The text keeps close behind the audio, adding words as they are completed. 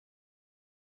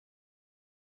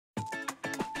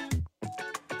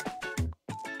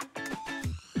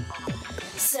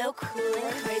so cool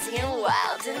and crazy and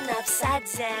wild and upside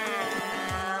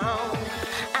down.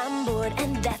 I'm bored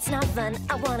and that's not fun.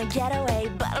 I wanna get away,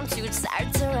 but I'm too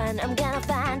tired to run. I'm gonna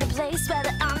find a place where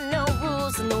there are no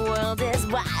rules and the world is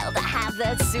wild. I have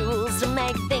the tools to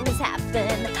make things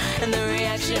happen, and the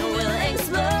reaction will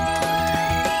explode.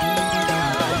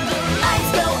 The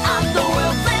lights go up, the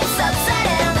world flips upside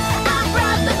down. I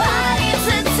brought the party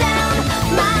to town.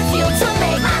 My fuel to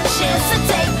make, my chance to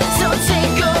take. So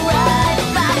take a ride,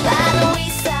 fly by the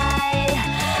wayside,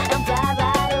 and fly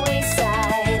by the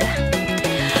wayside.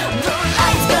 The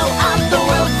lights go up, the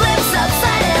world flips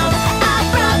upside down. I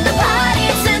brought the party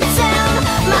to town.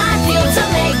 My fuel to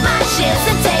make, my chance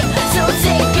to take. So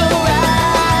take a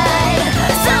ride,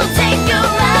 so take a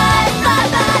ride, fly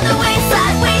by the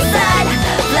wayside, wayside,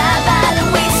 fly by the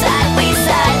wayside,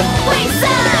 wayside,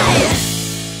 wayside.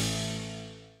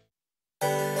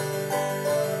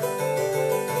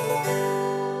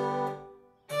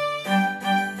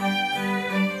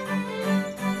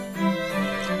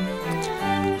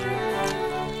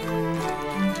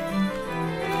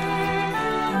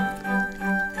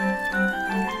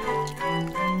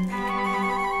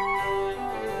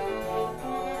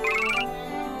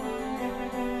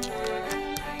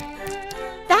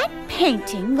 That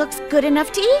painting looks good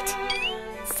enough to eat.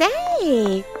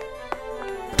 Say,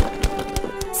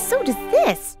 so does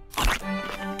this.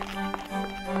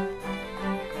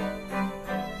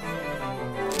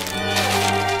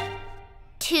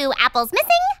 Two apples missing?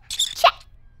 Check.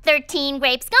 13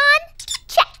 grapes gone?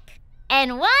 Check.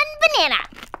 And 1 banana?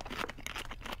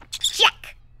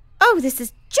 Check. Oh, this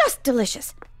is just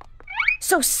delicious.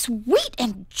 So sweet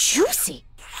and juicy.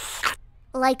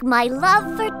 Like my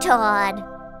love for Todd.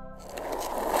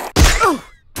 Oh.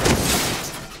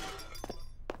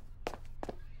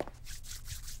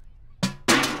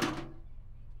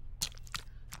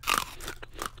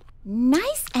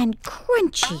 Nice and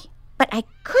crunchy, but I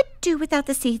could do without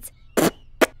the seeds.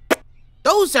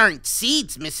 Those aren't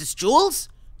seeds, Mrs. Jules.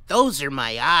 Those are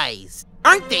my eyes.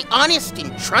 Aren't they honest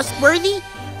and trustworthy?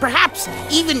 Perhaps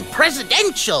even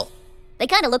presidential. They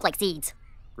kind of look like seeds.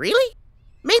 Really?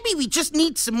 Maybe we just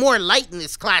need some more light in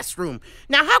this classroom.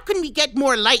 Now, how can we get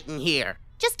more light in here?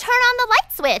 Just turn on the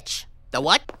light switch. The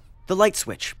what? The light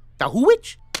switch. The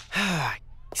who-witch?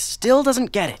 Still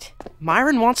doesn't get it.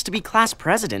 Myron wants to be class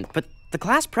president, but the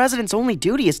class president's only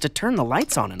duty is to turn the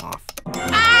lights on and off.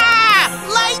 Ah!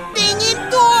 Lightning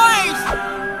indoors!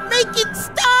 Make it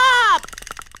stop!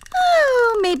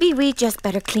 Oh, maybe we just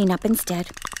better clean up instead.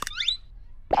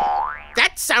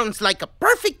 That sounds like a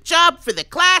perfect job for the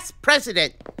class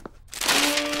president.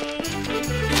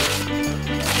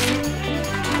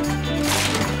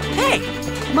 Hey,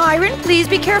 Myron, please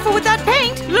be careful with that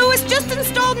paint. Louis just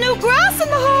installed new grass in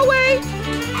the hallway.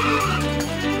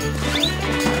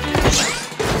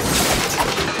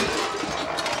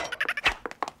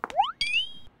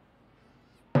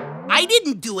 I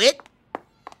didn't do it.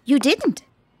 You didn't?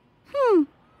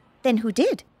 Then who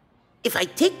did? If I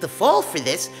take the fall for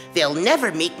this, they'll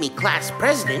never make me class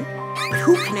president. But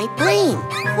who can I blame?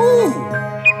 Who?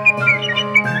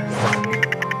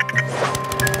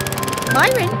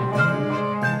 Myron,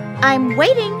 I'm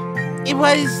waiting. It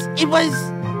was,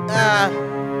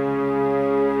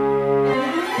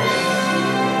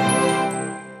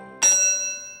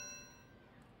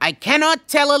 I cannot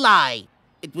tell a lie.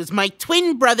 It was my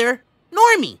twin brother,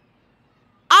 Normy.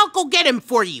 I'll go get him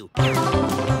for you.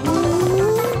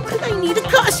 I need a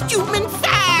costume and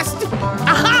fast!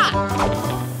 Aha!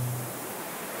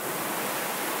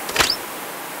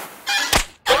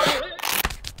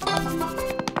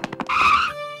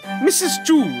 Mrs.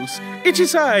 Jules, it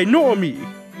is I, Normy.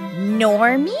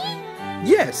 Normy?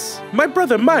 Yes, my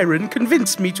brother Myron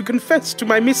convinced me to confess to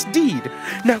my misdeed.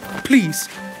 Now, please,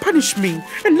 punish me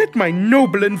and let my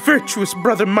noble and virtuous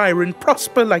brother Myron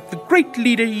prosper like the great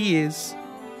leader he is.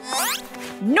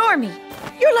 Normie,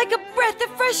 you're like a breath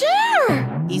of fresh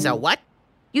air. He's a what?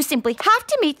 You simply have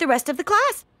to meet the rest of the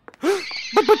class.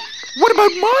 But what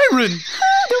about Myron?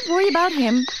 Oh, don't worry about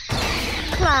him.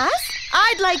 Class,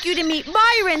 I'd like you to meet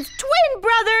Myron's twin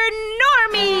brother,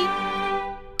 Normie.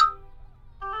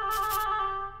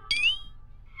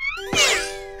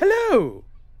 Hello.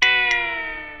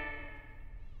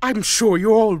 I'm sure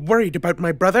you're all worried about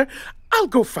my brother. I'll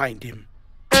go find him.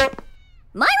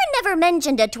 Myron never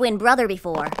mentioned a twin brother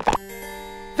before.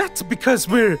 That's because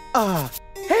we're,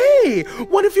 hey,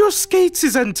 one of your skates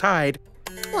is untied.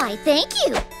 Why, thank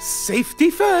you. Safety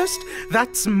first.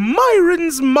 That's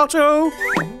Myron's motto.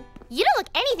 You don't look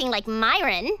anything like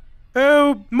Myron.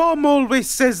 Oh, Mom always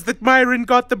says that Myron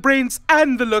got the brains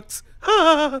and the looks.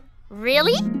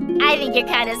 Really? I think you're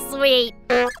kind of sweet.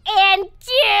 And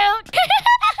cute.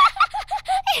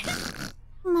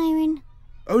 Myron.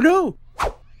 Oh no,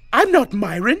 I'm not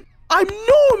Myron. I'm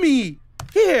Normy.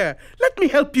 Here, let me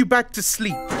help you back to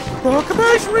sleep.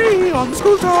 Rock-a-bye on the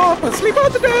school top, asleep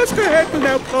on the desk, her head will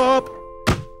now pop.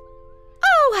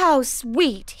 Oh, how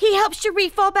sweet. He helped Cherie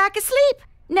fall back asleep.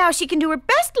 Now she can do her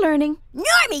best learning.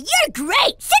 Normy, you're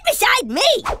great! Sit beside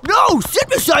me! No, sit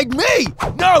beside me!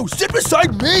 No, sit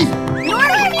beside me!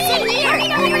 Normy, sit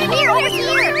here. Over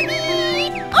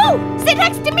here. Oh, sit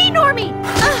next to me, Normie.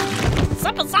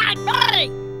 Sit beside me.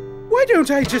 Why don't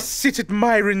I just sit at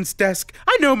Myron's desk?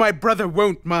 I know my brother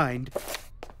won't mind.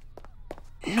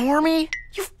 Normie,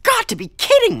 you've got to be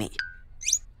kidding me.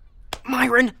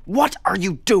 Myron, what are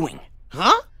you doing?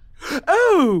 Huh?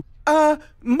 Oh,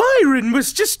 Myron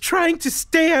was just trying to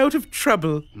stay out of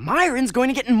trouble. Myron's going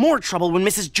to get in more trouble when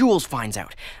Mrs. Jules finds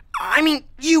out. I mean,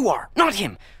 you are, not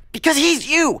him. Because he's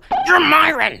you. You're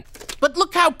Myron. But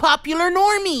look how popular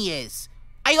Normie is.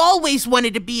 I always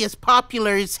wanted to be as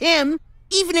popular as him,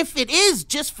 even if it is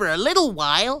just for a little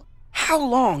while. How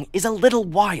long is a little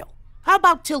while? How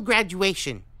about till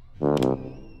graduation?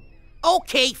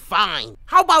 Okay, fine.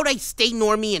 How about I stay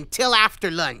Normie until after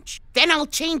lunch? Then I'll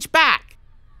change back.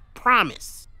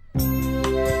 Promise.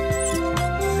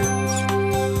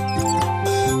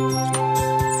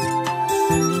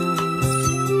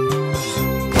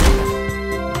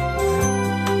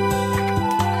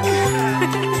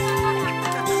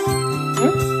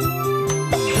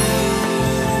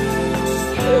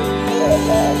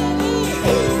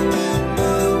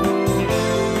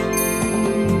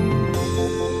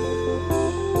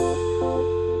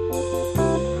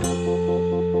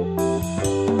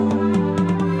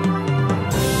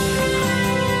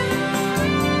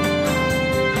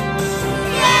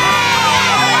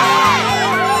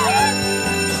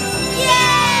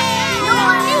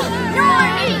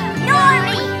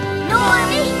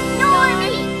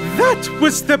 That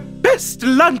was the best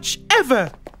lunch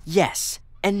ever! Yes,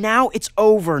 and now it's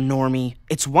over, Normie.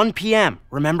 It's 1 p.m.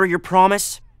 Remember your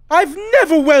promise? I've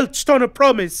never welched on a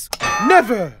promise.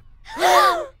 Never.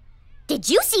 Did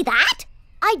you see that?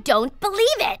 I don't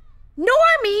believe it.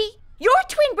 Normie, your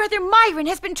twin brother Myron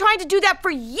has been trying to do that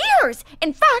for years.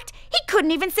 In fact, he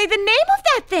couldn't even say the name of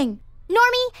that thing.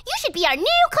 Normie, you should be our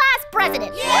new class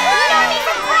president. Normie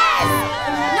for Prez!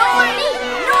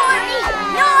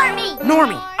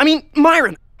 Normie, I mean,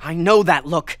 Myron. I know that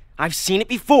look. I've seen it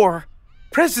before.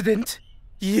 President?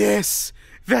 Yes,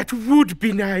 that would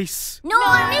be nice.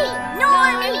 Normie!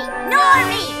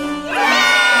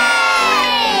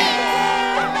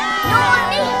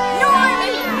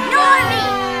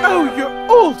 Oh, you're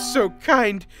all so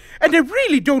kind. And I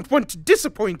really don't want to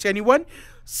disappoint anyone,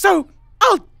 so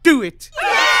I'll do it.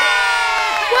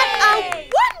 What a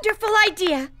wonderful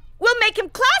idea. We'll make him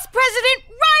class president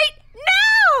right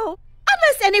now.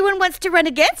 Unless anyone wants to run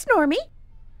against Normie.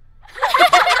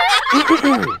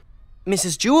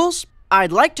 Mrs. Jules,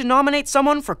 I'd like to nominate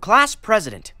someone for class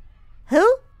president.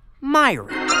 Who?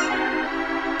 Myron.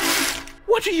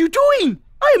 What are you doing?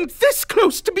 I am this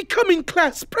close to becoming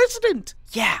class president.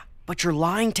 Yeah, but you're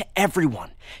lying to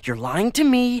everyone. You're lying to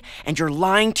me, and you're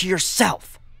lying to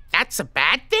yourself. That's a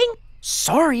bad thing?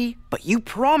 Sorry, but you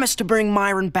promised to bring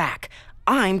Myron back.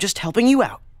 I'm just helping you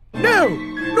out. No,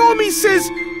 Normie says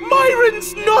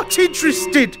Myron's not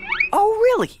interested. Oh,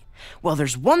 really? Well,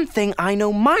 there's one thing I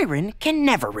know Myron can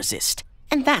never resist,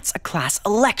 and that's a class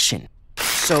election.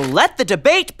 So let the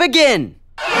debate begin.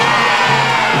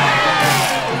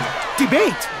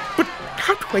 Debate? But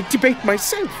how do I debate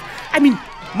myself? I mean,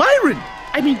 Myron,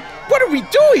 what are we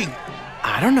doing?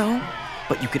 I don't know,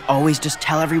 but you could always just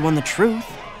tell everyone the truth.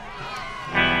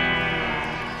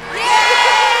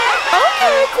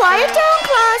 Okay, quiet down,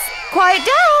 class. Quiet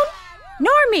down.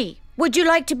 Normie, would you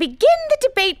like to begin the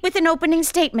debate with an opening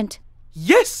statement?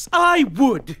 Yes, I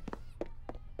would.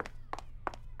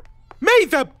 May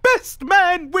the best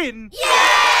man win.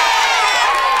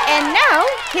 And now,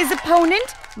 his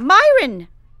opponent, Myron.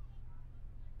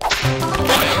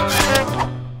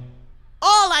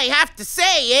 All I have to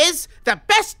say is, the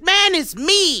best man is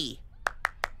me.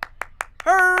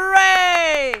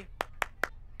 Hooray!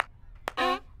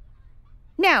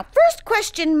 Now, first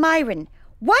question, Myron.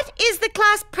 What is the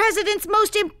class president's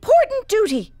most important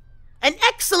duty? An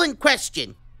excellent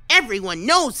question. Everyone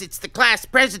knows it's the class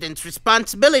president's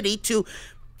responsibility to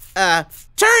ensure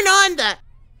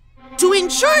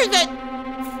that,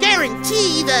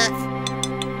 guarantee the...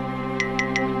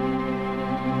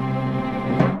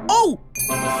 Oh!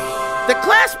 The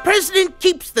class president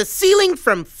keeps the ceiling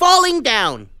from falling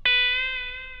down.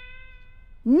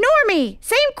 Normie,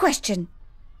 same question.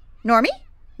 Normy?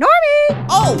 Normy!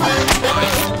 Oh!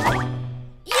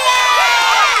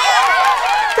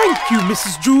 Thank you,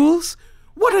 Mrs. Jules.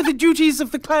 What are the duties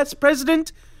of the class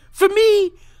president? For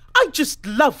me, I just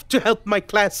love to help my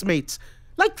classmates.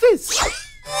 Like this.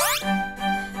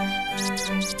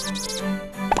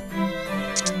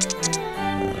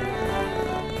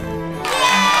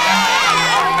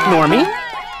 Normie,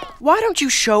 why don't you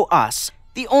show us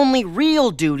the only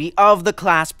real duty of the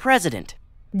class president?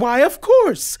 Why, of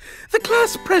course. The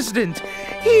class president,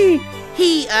 he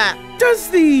does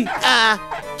the,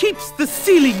 keeps the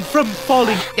ceiling from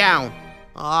falling Down.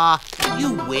 Aw,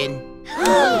 you win.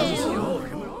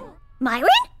 Myron?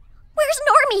 Where's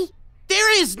Normy?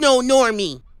 There is no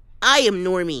Normy. I am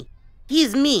Normy. He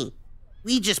is me.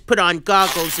 We just put on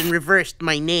goggles and reversed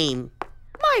my name.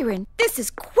 Myron, this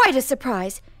is quite a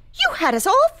surprise. You had us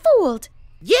all fooled.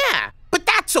 Yeah, but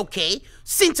that's okay.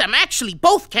 Since I'm actually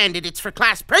both candidates for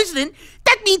class president,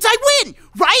 that means I win,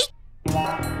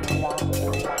 right?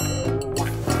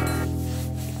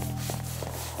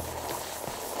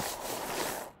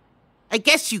 I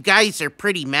guess you guys are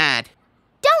pretty mad.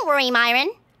 Don't worry, Myron.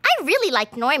 I really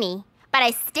like Normy, but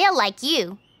I still like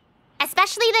you.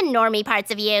 Especially the Normy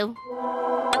parts of you.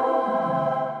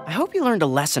 I hope you learned a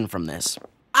lesson from this.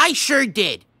 I sure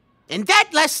did. And that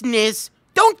lesson is,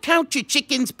 don't count your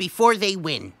chickens before they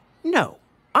win. No,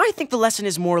 I think the lesson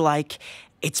is more like,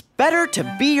 it's better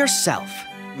to be yourself.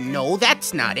 No,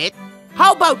 that's not it.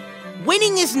 How about,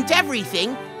 winning isn't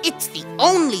everything, it's the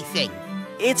only thing.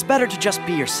 It's better to just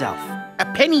be yourself. A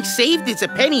penny saved is a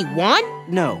penny won?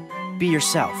 No, be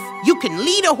yourself. You can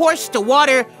lead a horse to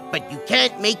water, but you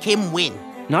can't make him win.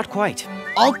 Not quite.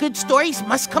 All good stories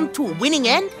must come to a winning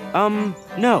end?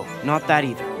 No, not that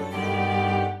either.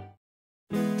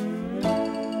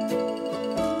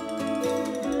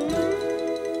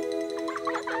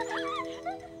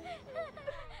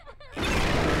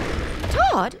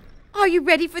 Todd, are you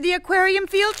ready for the aquarium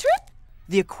field trip?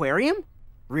 The aquarium?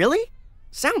 Really?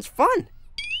 Sounds fun.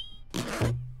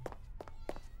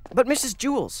 But Mrs.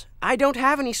 Jules, I don't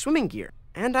have any swimming gear,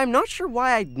 and I'm not sure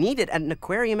why I'd need it at an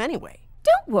aquarium anyway.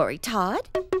 Don't worry, Todd.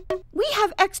 We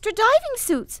have extra diving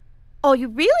suits. All you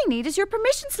really need is your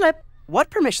permission slip. What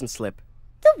permission slip?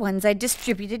 The ones I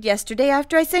distributed yesterday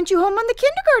after I sent you home on the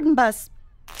kindergarten bus.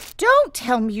 Don't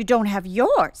tell me you don't have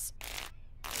yours.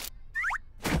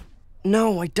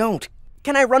 No, I don't.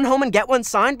 Can I run home and get one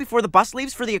signed before the bus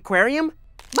leaves for the aquarium?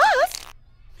 Bus?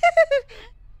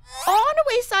 On a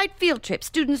Wayside field trip,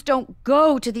 students don't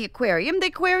go to the aquarium. The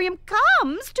aquarium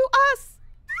comes to us.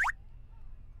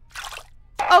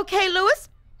 Okay, Lewis,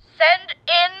 send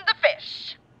in the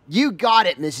fish. You got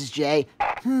it, Mrs. J.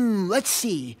 Let's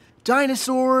see.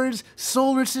 Dinosaurs,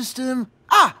 solar system.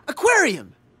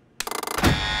 Aquarium!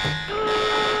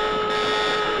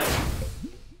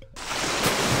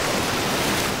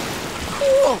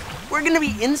 Cool! We're gonna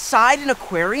be inside an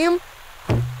aquarium?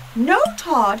 No,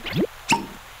 Todd.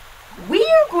 We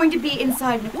are going to be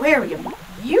inside an aquarium.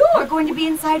 You are going to be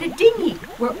inside a dinghy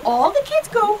where all the kids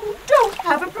go who don't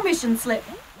have a permission slip.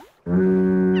 Ready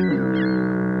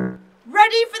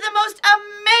for the most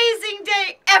amazing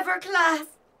day ever, class?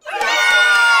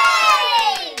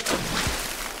 Yay!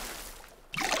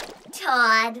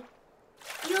 Todd,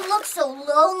 you look so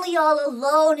lonely all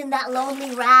alone in that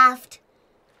lonely raft.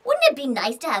 Wouldn't it be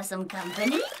nice to have some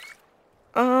company?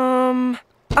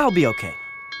 I'll be okay.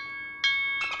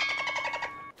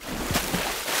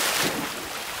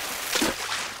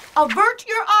 Avert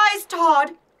your eyes,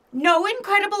 Todd. No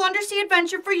incredible undersea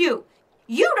adventure for you.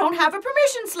 You don't have a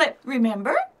permission slip,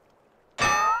 remember?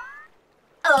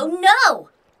 Oh, no!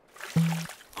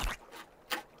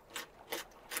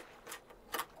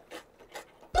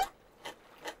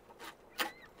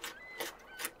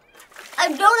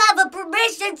 I don't have a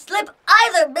permission slip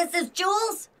either, Mrs.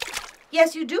 Jules.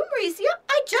 Yes, you do, Mauricia.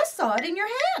 I just saw it in your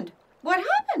hand. What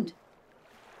happened?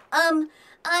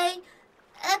 I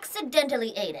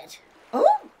accidentally ate it. Oh,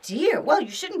 dear. Well,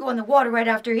 you shouldn't go in the water right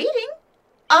after eating.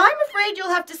 I'm afraid you'll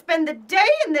have to spend the day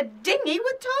in the dinghy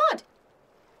with Todd.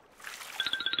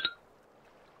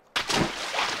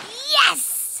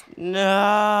 Yes!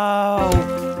 No.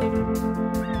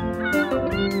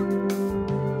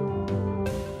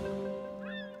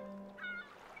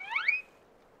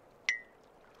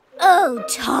 Oh,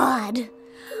 Todd.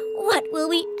 What will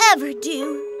we ever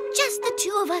do? Just the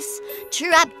two of us,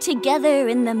 trapped together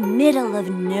in the middle of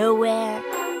nowhere.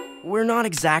 We're not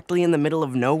exactly in the middle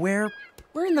of nowhere.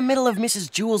 We're in the middle of Mrs.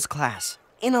 Jules' class,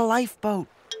 in a lifeboat.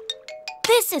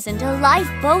 This isn't a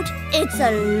lifeboat, it's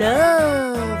a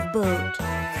love boat.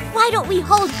 Why don't we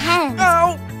hold hands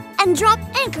Oh! and drop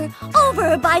anchor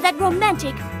over by that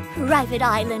romantic private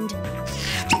island.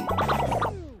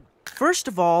 First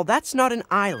of all, that's not an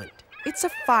island. It's a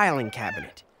filing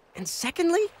cabinet. And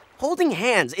secondly, holding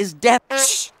hands is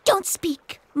Shh! Don't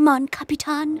speak, Mon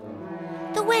Capitan.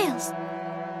 The whales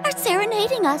are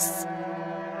serenading us.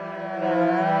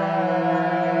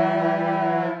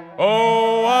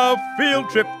 Oh, a field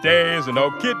trip day is a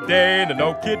no-kid day, and a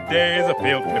no-kid day is a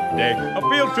field trip day. A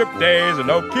field trip day is a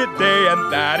no-kid day,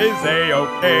 and that is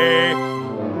A-OK.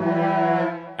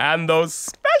 And those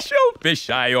special fish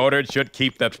I ordered should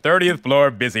keep the 30th floor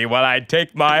busy while I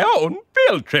take my own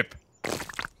field trip.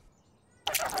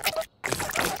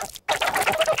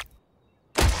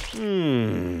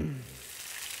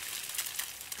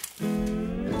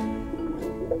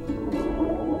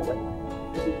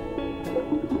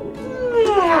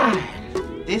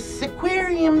 This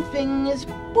aquarium thing is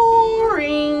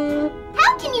boring.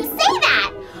 How can you say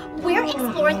that? We're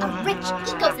exploring a rich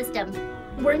ecosystem.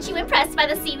 Weren't you impressed by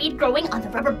the seaweed growing on the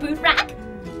rubber boot rack?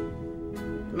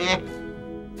 Meh.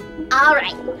 All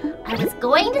right, I was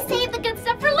going to save the good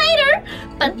stuff for later,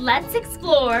 but let's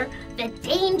explore the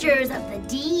dangers of the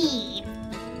deep.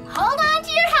 Hold on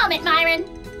to your helmet, Myron.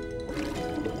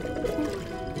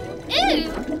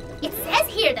 Ooh, it says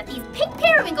here that these pink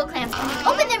periwinkle clams only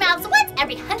open their mouths once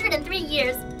every 103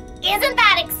 years. Isn't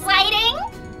that exciting?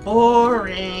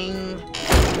 Boring.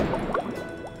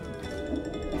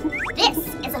 This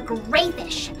is a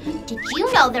grayfish. Did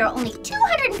you know there are only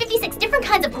 256 different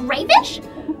kinds of grayfish?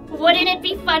 Wouldn't it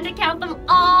be fun to count them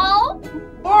all?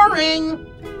 Boring.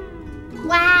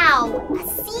 Wow, a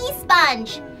sea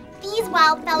sponge. These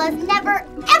wild fellas never,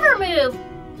 ever move.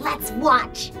 Let's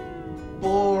watch.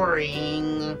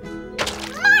 Boring.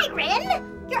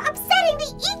 Myron, you're upsetting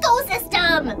the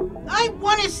ecosystem. I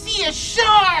want to see a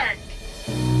shark.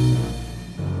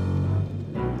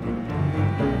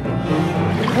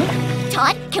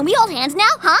 Todd, can we hold hands now,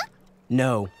 huh?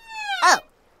 No. Oh.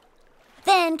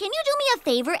 Then can you do me a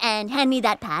favor and hand me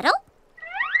that paddle?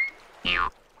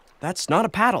 That's not a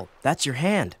paddle. That's your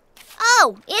hand.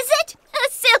 Oh, is it?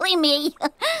 Silly me.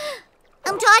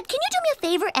 Todd, can you do me a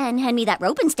favor and hand me that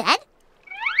rope instead?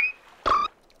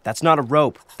 That's not a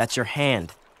rope. That's your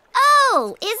hand.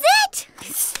 Oh, is it?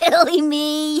 Silly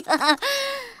me. Todd,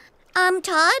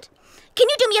 can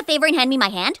you do me a favor and hand me my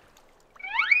hand?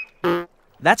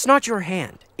 That's not your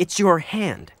hand. It's your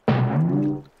hand.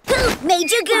 Who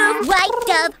made you groove? White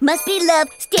dove, must be love.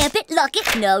 Stamp it, lock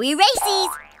it, no erases.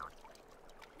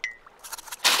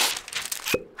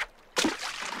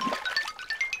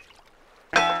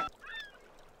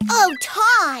 Oh,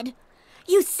 Todd,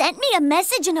 you sent me a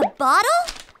message in a bottle?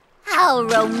 How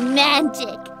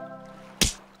romantic.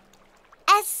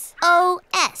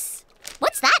 SOS.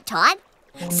 What's that, Todd?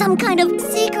 Some kind of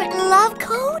secret love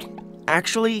code?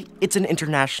 Actually, it's an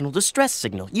international distress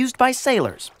signal used by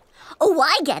sailors. Oh,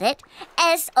 I get it.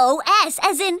 SOS,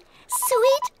 as in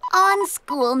sweet on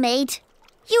schoolmate.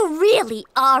 You really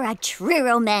are a true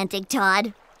romantic,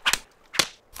 Todd.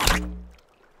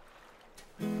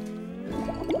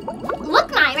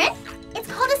 Look, Myron. It's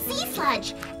called a sea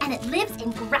sludge, and it lives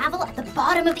in gravel at the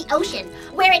bottom of the ocean,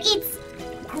 where it eats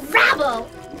gravel.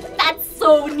 That's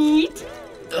so neat.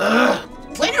 Ugh.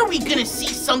 When are we gonna see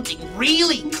something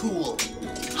really cool?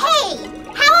 Hey,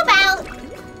 how about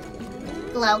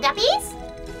glow guppies?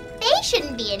 They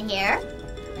shouldn't be in here.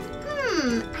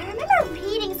 I remember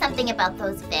reading something about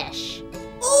those fish.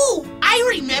 Oh, I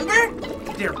remember.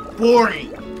 They're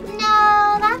boring.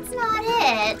 No, that's not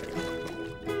it.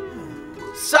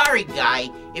 Sorry, guy.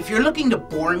 If you're looking to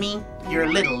bore me, you're a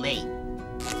little late.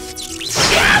 That's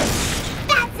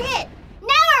it. Now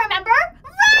I remember.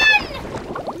 Run!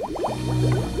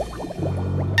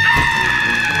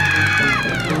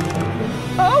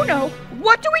 Oh no!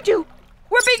 What do we do?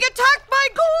 We're being attacked by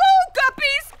glow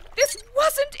guppies! This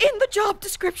wasn't in the job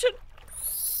description.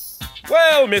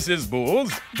 Well, Mrs.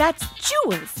 Bools, That's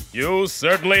Jules. you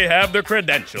certainly have the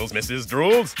credentials, Mrs.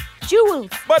 Drools.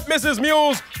 Jules. But, Mrs.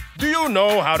 Mules, do you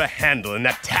know how to handle an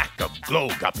attack of glow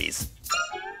guppies?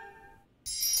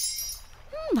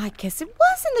 I guess it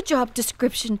was in the job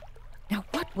description. Now,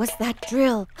 what was that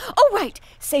drill? Oh, right.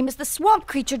 Same as the swamp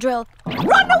creature drill.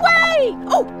 Run away!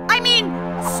 Oh, I mean,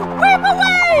 swim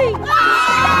away!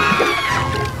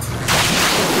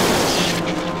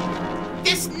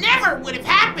 This never would have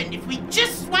happened if we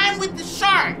just swam with the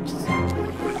sharks.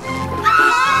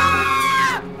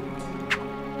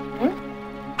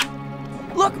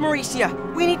 Look,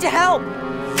 Mauricia, we need to help.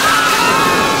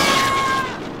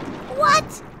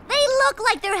 What? They look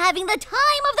like they're having the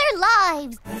time of their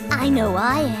lives. I know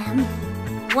I am.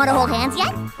 Want to hold hands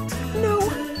yet? No.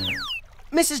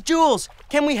 Mrs. Jules,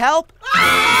 can we help?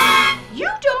 You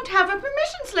don't have have a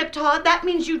permission slip, Todd. That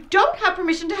means you don't have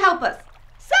permission to help us.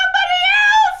 Somebody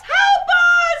else help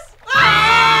us!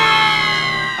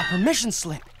 Ah! A permission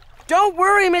slip. Don't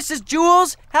worry, Mrs.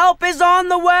 Jules. Help is on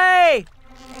the way.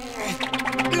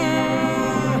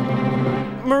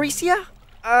 Mauricia,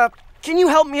 can you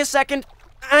help me a second?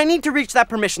 I need to reach that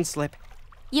permission slip.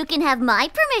 You can have my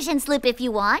permission slip if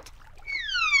you want.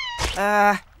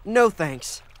 No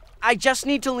thanks. I just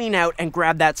need to lean out and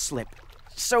grab that slip.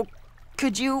 So,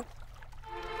 would you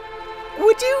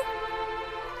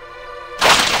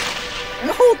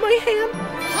hold my hand?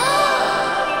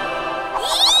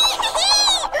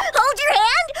 Hold your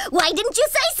hand? Why didn't you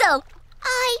say so?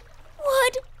 I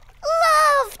would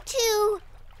love to.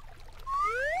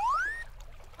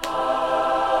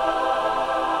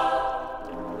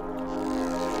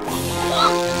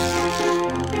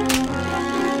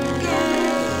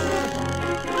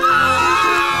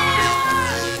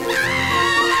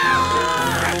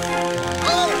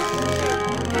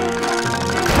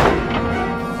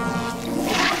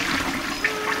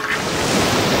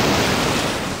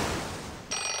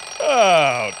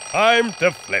 Oh, time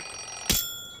to flip.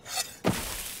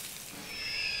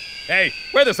 Hey,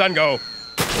 where'd the sun go?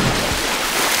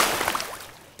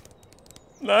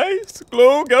 Nice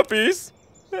glow guppies.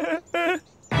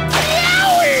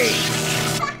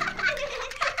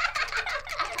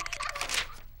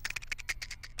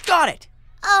 Got it.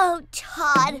 Oh,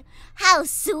 Todd, how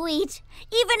sweet.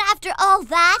 Even after all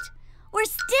that, we're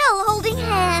still holding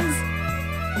hands.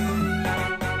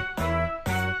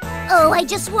 Oh, I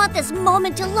just want this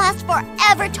moment to last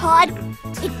forever, Todd.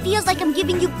 It feels like I'm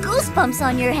giving you goosebumps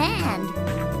on your hand.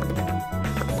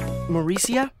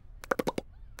 Mauricia?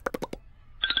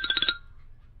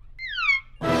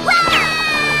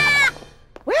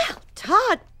 Well,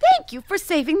 Todd, thank you for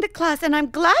saving the class, and I'm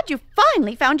glad you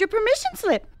finally found your permission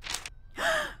slip.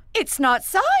 It's not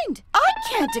signed. I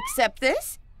can't accept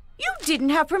this. You didn't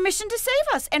have permission to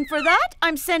save us, and for that,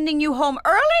 I'm sending you home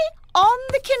early on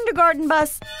the kindergarten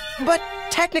bus. But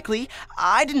technically,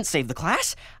 I didn't save the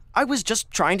class. I was just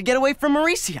trying to get away from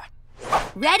Mauricia.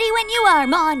 Ready when you are,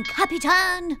 Mon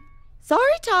Capitan.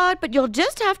 Sorry, Todd, but you'll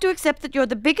just have to accept that you're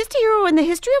the biggest hero in the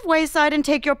history of Wayside and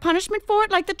take your punishment for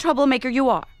it like the troublemaker you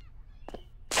are.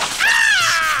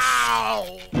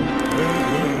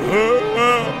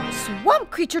 Swamp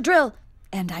creature drill.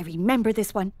 And I remember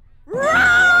this one.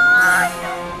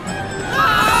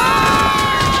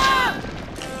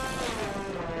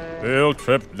 Field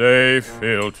trip day,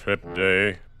 field trip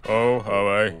day. Oh, how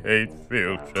I hate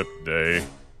field trip day.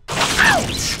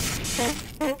 Ouch!